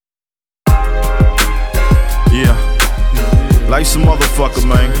Life's a motherfucker,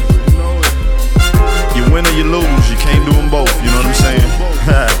 man. You win or you lose, you can't do them both, you know what I'm saying?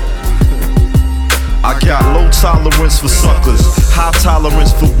 I got low tolerance for suckers, high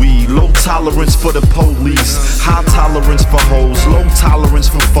tolerance for weed, low tolerance for the police, high tolerance for hoes, low tolerance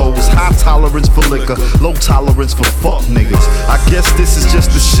for foes, high tolerance for liquor, low tolerance for fuck niggas. I guess this is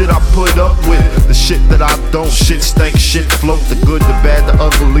just the shit I put up with, the shit that I don't. Shit stank, shit float, the good, the bad, the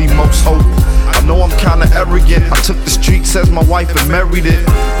ugly, most hope. I know I'm kinda arrogant, I took the streets as my wife and married it.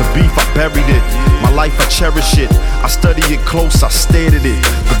 The beef, I buried it, my life, I cherish it. I study it close, I stared at it.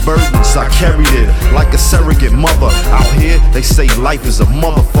 The burdens, I carried it like a surrogate mother. Out here, they say life is a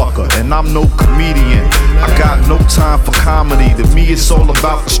motherfucker, and I'm no comedian. I got no time for comedy. To me, it's all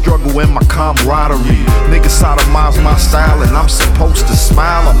about the struggle and my camaraderie. Niggas sodomize my style, and I'm supposed to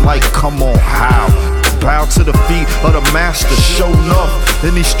smile. I'm like, come on, how? Bow to the feet of the master, show enough.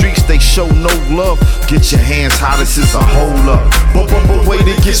 In these streets, they show no love. Get your hands high, this is a hold up. But wait,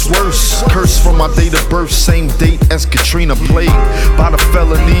 it gets worse. Curse from my date of birth, same date as Katrina, plagued by the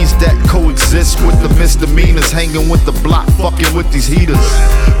felonies that coexist with the misdemeanors. Hanging with the block, fucking with these heaters.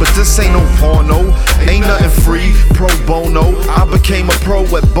 But this ain't no porno, ain't nothing free, pro bono. I became a pro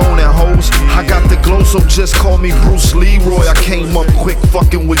at boning hoes. I got the glow, so just call me Bruce Leroy. I came up quick,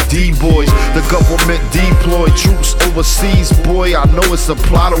 fucking with D-boys. The government deploy troops overseas, boy. I know it's a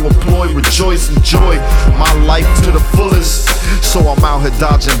plot or a ploy. Rejoice, enjoy my life to the fullest. So I'm out here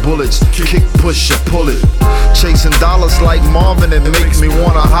dodging bullets, kick, push, or pull it. Chasing dollars like Marvin, it makes me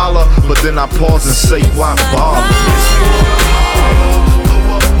wanna holler. But then I pause and say, why bother?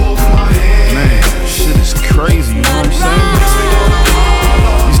 Man, shit is crazy, you know what I'm saying?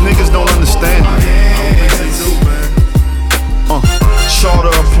 These niggas don't understand it. Charter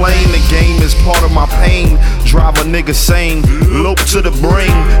a plane, the game is part of my pain. Drive a nigga sane, lope to the brain.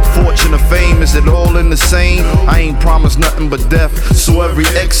 Fortune or fame, is it all in the same? I ain't promised nothing but death, so every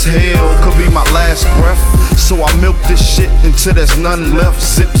exhale could be my last breath. So I milk this shit until there's none left.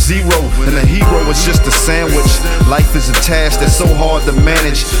 Zip zero, and the hero is just a sandwich. Life is a task that's so hard to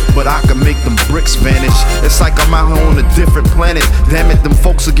manage, but I can make them bricks vanish. It's like I'm out here on a different planet. Damn it, them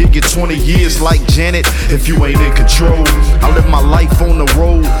folks will give you 20 years like Janet if you ain't in control. I live my life on the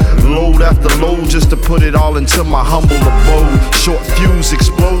road, load after load, just to put it all into my humble abode. Short fuse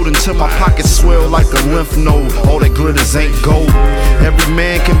explode until my pockets swell like a lymph node. All that glitters ain't gold. Every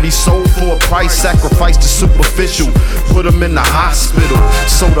man can be sold for a price, sacrifice to superficial. Put him in the hospital,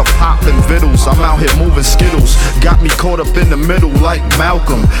 soda pop and vittles. I'm out here moving skittles, got me caught up in the middle like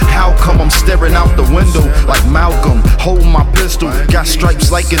Malcolm. How come I'm staring out the window like Malcolm? Hold my pistol, got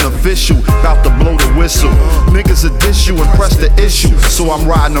stripes like an official, about to blow the whistle. Niggas a dish you and press the issue, so I'm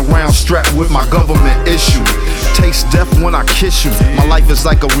riding around strapped with my government issue. Taste death when I kiss you. My life is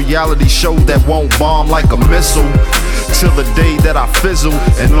like a reality show that won't bomb like a missile. Till the day that I fizzle,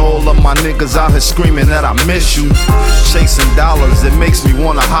 and all of my niggas out here screaming that I miss you. Chasing dollars, it makes me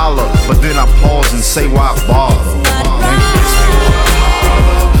wanna holler, but then I pause and say why bother.